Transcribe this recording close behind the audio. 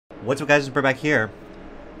What's up, guys? We're back here,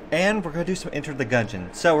 and we're gonna do some Enter the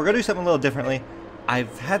Gungeon. So we're gonna do something a little differently.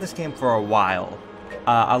 I've had this game for a while.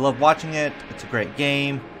 I love watching it. It's a great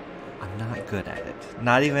game. I'm not good at it,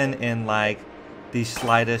 not even in like the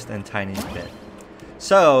slightest and tiniest bit.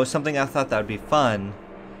 So something I thought that would be fun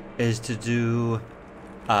is to do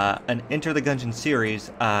an Enter the Gungeon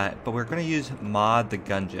series, but we're gonna use Mod the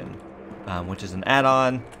Gungeon, which is an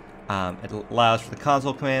add-on. It allows for the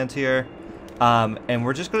console commands here. And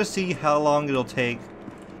we're just going to see how long it'll take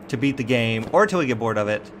to beat the game, or until we get bored of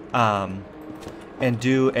it, and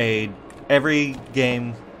do every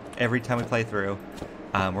game, every time we play through,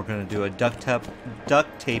 we're going to do a duct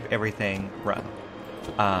tape everything run,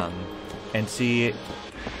 and see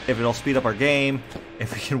if it'll speed up our game,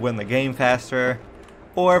 if we can win the game faster,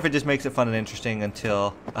 or if it just makes it fun and interesting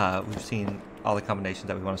until we've seen all the combinations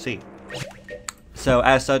that we want to see. So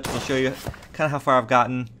as such, we'll show you kind of how far I've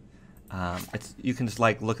gotten. You can just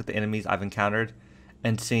like look at the enemies I've encountered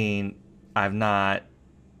and seen I've not,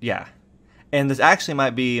 and this actually might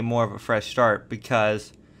be more of a fresh start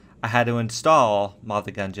because I had to install Mod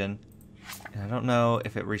the Gungeon, and I don't know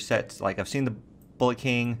if it resets. Like, I've seen the Bullet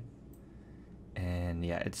King, and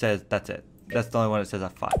yeah, it says that's it. That's the only one that says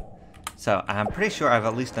I've fought. So I'm pretty sure I've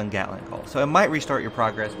at least done Gatling Call. So it might restart your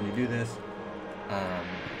progress when you do this. I'm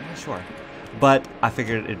not sure. But I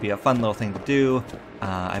figured it'd be a fun little thing to do.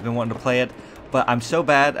 I've been wanting to play it, but I'm so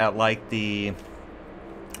bad at like the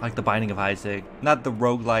Binding of Isaac, not the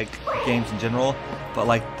roguelike games in general, but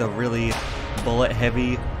like the really bullet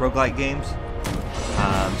heavy roguelike games.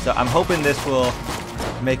 So I'm hoping this will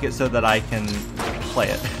make it so that I can play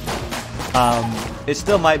it. It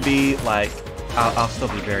still might be like, I'll still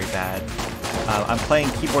be very bad. I'm playing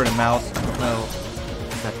keyboard and mouse. I don't know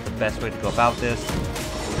if that's the best way to go about this,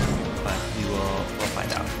 but we'll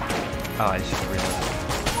find out. Oh, I should reload it.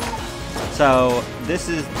 So this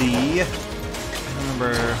is the, I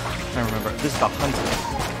don't remember. This is the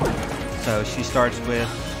Huntress. So she starts with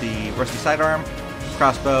the rusty sidearm,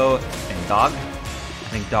 crossbow, and dog. I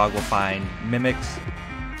think dog will find mimics,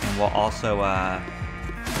 and will also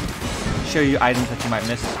show you items that you might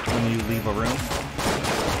miss when you leave a room.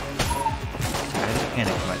 I didn't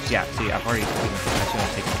panic too much. Yeah, see, I've already taken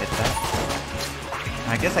a hit to that.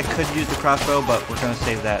 I guess I could use the crossbow, but we're going to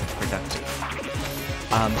save that for duct tape.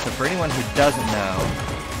 So for anyone who doesn't know,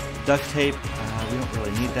 duct tape, we don't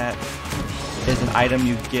really need that, is an item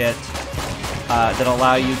you get that'll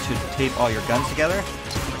allow you to tape all your guns together. I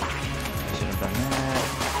should have done that.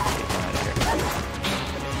 Get one out of here.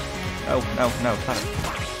 Oh, no, cut it.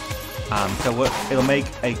 So it'll make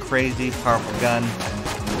a crazy powerful gun.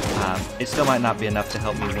 It still might not be enough to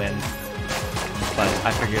help me win, but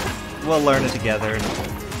I figured we'll learn it together, and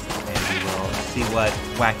we will see what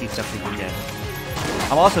wacky stuff we can get.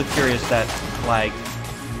 I'm also curious that, like,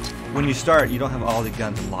 when you start, you don't have all the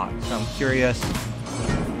guns unlocked, so I'm curious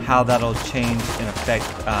how that'll change and affect,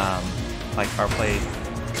 like, our play,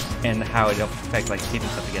 and how it'll affect, like, keeping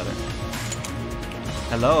stuff together.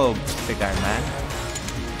 Hello, Big Iron Man.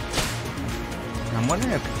 I'm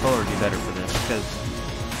wondering if controller would be better for this, because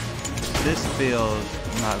this feels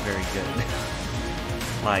not very good.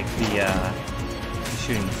 Like the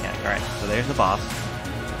shooting mechanic. Alright, so there's the boss.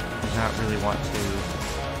 I don't really want to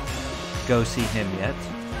go see him yet.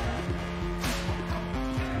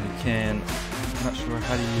 We can, I'm not sure,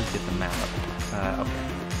 how do you get the map up? Okay.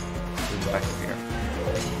 So we can go back over here.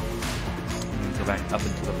 And go back up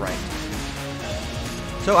and to the right.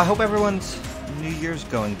 So I hope everyone's New Year's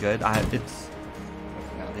going good. It's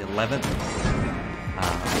now the 11th.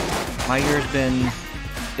 My year's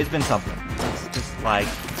been something. It's just like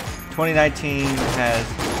 2019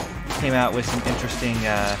 came out with some interesting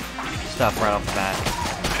stuff right off the bat.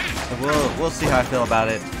 So we'll see how I feel about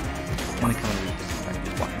it in the coming weeks. I can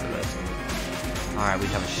just walk through this. Alright, we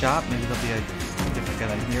have a shop. Maybe there'll be a different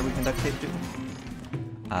gun in here we can duct tape to.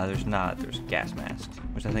 There's not. There's gas masks,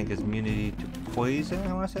 which I think is immunity to poison,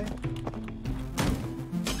 I want to say.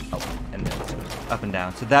 Oh, and then it's up and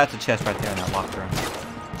down. So that's a chest right there in that locker room.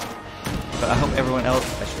 But I hope everyone else,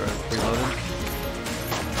 I should have reloaded.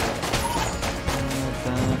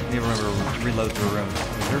 Need to remember to reload through rooms.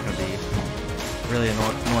 They're going to be really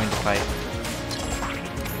annoying to fight.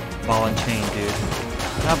 Ball and chain, dude.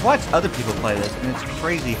 And I've watched other people play this, and it's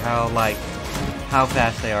crazy how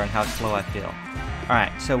fast they are and how slow I feel.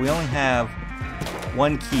 Alright, so we only have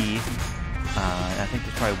one key. And I think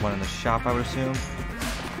there's probably one in the shop, I would assume.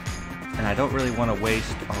 And I don't really want to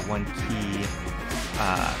waste our one key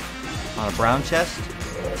on a brown chest,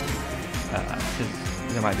 because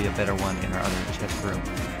there might be a better one in our other chest room.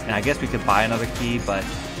 And I guess we could buy another key, but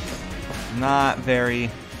not very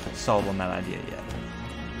sold on that idea yet.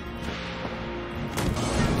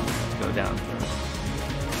 go down first.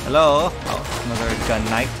 Hello? Oh, another gun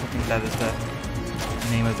knight. I think that is the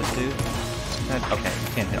name of this dude. Okay, you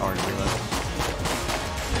can't hit R to reload.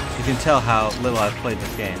 You can tell how little I've played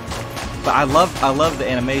this game. But I love the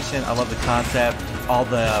animation, I love the concept. All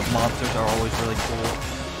the monsters are always really cool.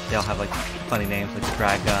 They all have like funny names like the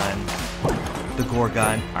Dragon, the Gore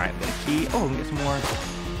Gun. Alright, we got a key. Oh, we get some more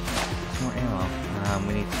ammo.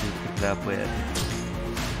 We need to pick it up with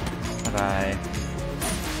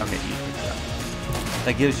okay, you pick it up.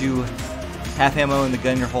 That gives you half ammo in the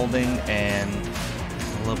gun you're holding and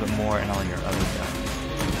a little bit more in all your other guns.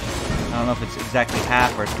 I don't know if it's exactly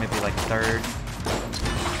half or it's maybe like a third.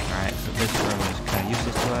 Alright, so this room is kind of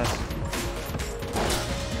useless to us.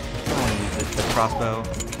 I want to use the crossbow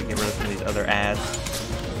to get rid of some of these other ads.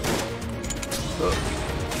 Oh, okay.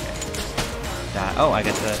 Oh, I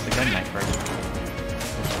got the gun knife first.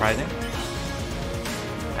 That's surprising.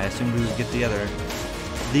 I assumed we would get the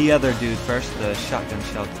other dude first, the shotgun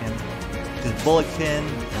shell tin. This bullet tin,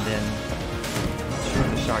 and then I'm not sure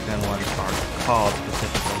what the shotgun ones are called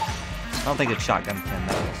specifically. I don't think it's shotgun tin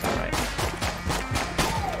though, that's not right.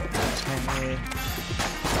 Okay.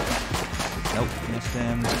 Nope, missed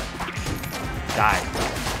him. Die.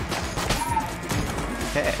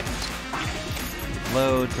 Okay.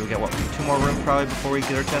 Load, so we got what, 2 more rooms probably before we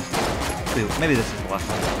get our chest? Maybe this is the last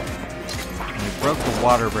one. And we broke the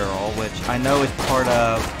water barrel, which I know is part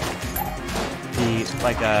of the,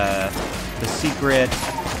 like, the secret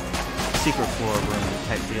floor room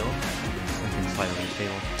type deal. We can slide over the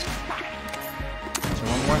table. So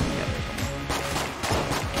one more? Yeah.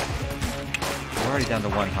 We're already down to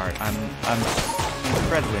 1 heart. I'm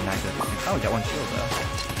incredibly not good. Oh, we got 1 shield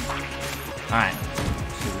though. Alright.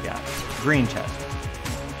 Let's see what we got. Green chest.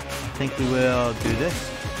 I think we will do this.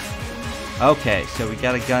 Okay, so we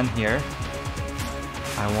got a gun here.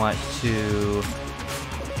 I want to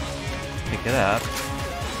pick it up.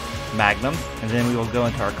 Magnum. And then we will go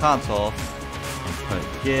into our console and put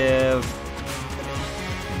give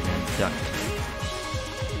and then duct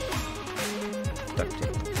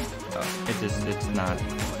tape. Oh, it's not.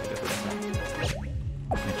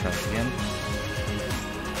 Let me try this again.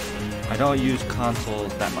 I don't use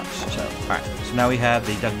consoles that much, so alright. So now we have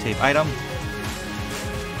the duct tape item.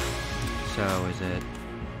 So is it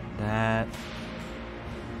that?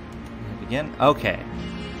 Begin? Okay.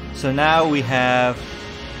 So now we have,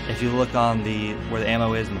 if you look on where the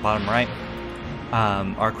ammo is in the bottom right,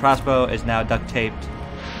 our crossbow is now duct taped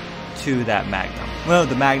to that magnum. Well,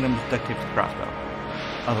 the magnum is duct taped to the crossbow.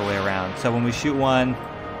 Other way around. So when we shoot one,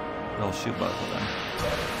 we'll shoot both of them.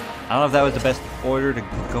 I don't know if that was the best order to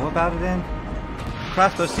go about it in.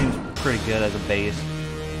 Crossbow seems pretty good as a base,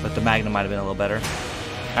 but the magnum might have been a little better.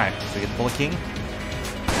 Alright, so we get Bullet King.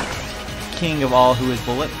 King of all who is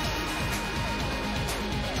Bullet.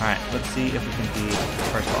 Alright, let's see if we can beat the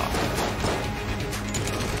first boss.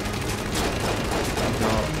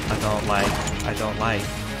 I don't like.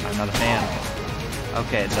 I'm not a fan.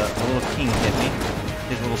 Okay, the little king hit me.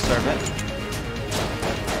 His little servant.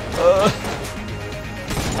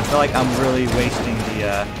 I feel like I'm really wasting the,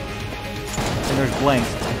 and there's blanks.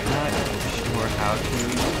 I'm not sure how to.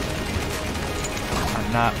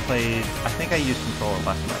 I've not played, I think I used controller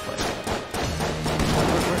last time I played.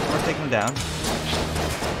 We're taking him down.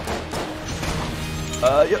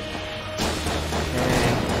 Yep. Okay.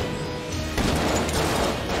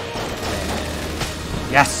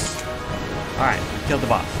 Yes! Alright, killed the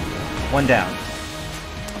boss. 1 down.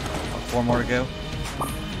 4 more to go.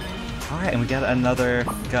 Alright, and we got another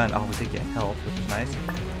gun. Oh, we did get health, which is nice.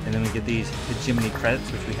 And then we get these hegemony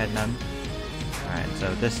credits, which we had none. Alright,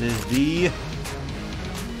 so this is the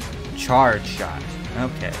charge shot.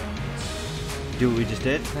 Okay. Do what we just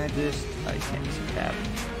did. Can I just... Oh, you can't see tab.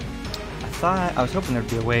 I was hoping there'd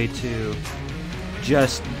be a way to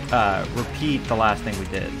just repeat the last thing we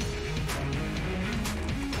did.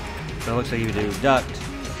 So it looks like you do duct,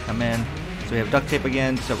 come in. So we have duct tape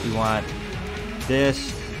again, so we want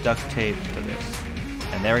this duct tape to this.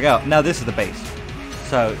 And there we go. Now this is the base.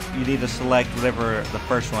 So you need to select whatever the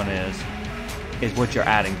first one is what you're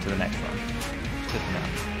adding to the next one. Good to know.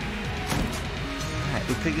 Alright,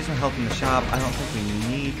 we could get some help in the shop. I don't think we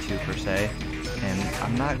need to per se. And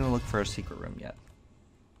I'm not going to look for a secret room yet.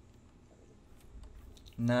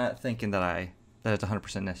 Not thinking that it's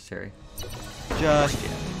 100% necessary. Just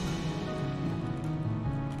yet.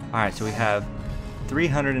 Alright, so we have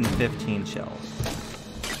 315 shells.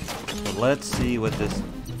 So let's see what this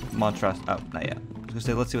monstrosity... Oh, not yet. I was going to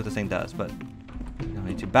say, let's see what this thing does, but... No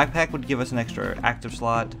need to. Backpack would give us an extra active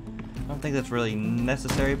slot. I don't think that's really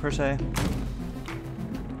necessary, per se.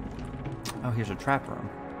 Oh, here's a trap room.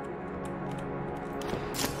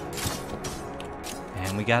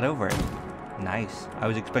 And we got over it. Nice. I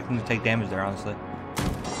was expecting to take damage there, honestly.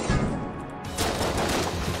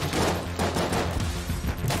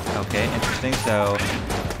 Okay, interesting. So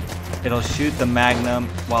it'll shoot the Magnum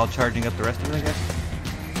while charging up the rest of it, I guess.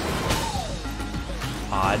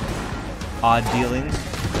 Odd dealings.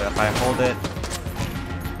 So if I hold it.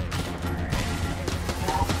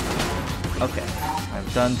 Okay,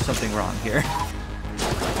 I've done something wrong here.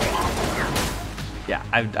 Yeah,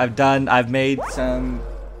 I've made some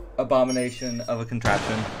abomination of a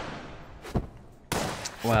contraption.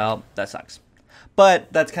 Well, that sucks.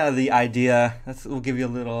 But that's kind of the idea. We'll give you a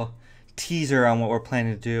little teaser on what we're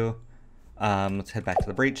planning to do. Let's head back to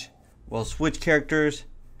the breach. We'll switch characters,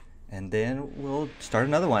 and then we'll start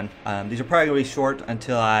another one. These are probably going to be short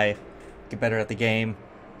until I get better at the game,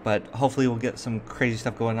 but hopefully we'll get some crazy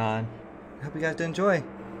stuff going on. I hope you guys did enjoy.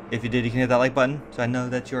 If you did, you can hit that like button so I know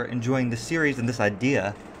that you're enjoying this series and this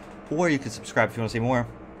idea. Or you can subscribe if you want to see more.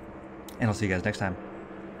 And I'll see you guys next time.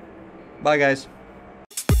 Bye, guys.